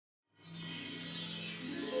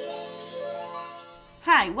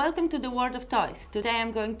Hi, welcome to the World of Toys. Today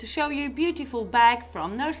I'm going to show you a beautiful bag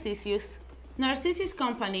from Narcissus. Narcissus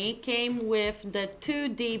company came with the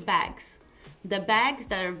 2D bags. The bags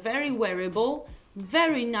that are very wearable,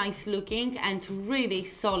 very nice looking and really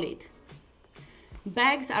solid.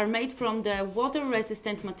 Bags are made from the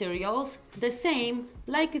water-resistant materials, the same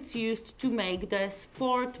like it's used to make the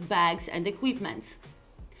sport bags and equipments.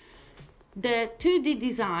 The 2D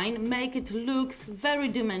design make it looks very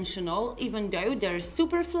dimensional, even though they're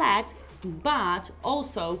super flat, but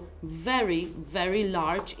also very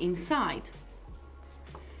large inside.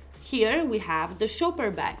 Here we have the shopper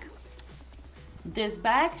bag. This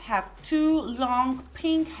bag have two long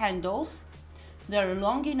pink handles. They're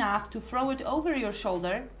long enough to throw it over your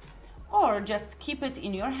shoulder or just keep it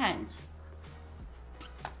in your hands.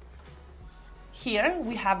 Here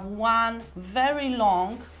we have one very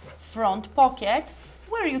long front pocket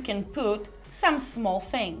where you can put some small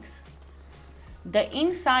things. The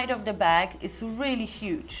inside of the bag is really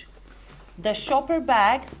huge. The shopper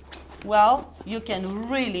bag, well, you can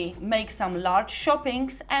really make some large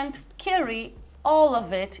shoppings and carry all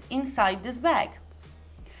of it inside this bag.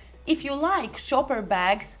 If you like shopper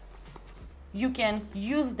bags, you can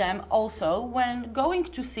use them also when going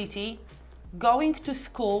to city, going to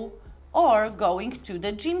school or going to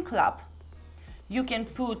the gym club. You can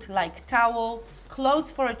put like towel,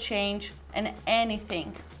 clothes for a change and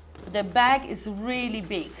anything. The bag is really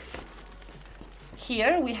big.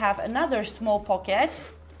 Here we have another small pocket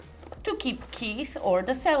to keep keys or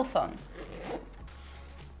the cell phone.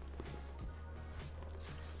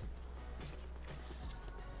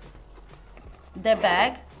 The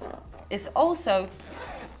bag is also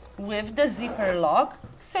with the zipper lock,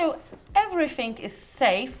 so everything is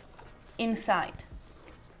safe inside.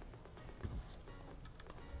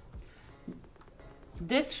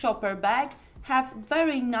 This shopper bag have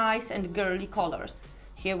very nice and girly colors.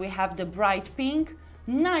 Here we have the bright pink,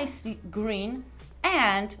 nice green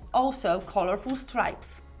and also colorful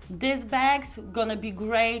stripes. These bags gonna be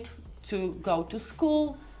great to go to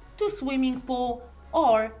school, to swimming pool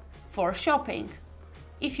or for shopping.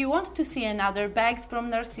 If you want to see another bags from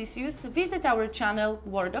Narcissus, visit our channel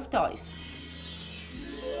World of Toys.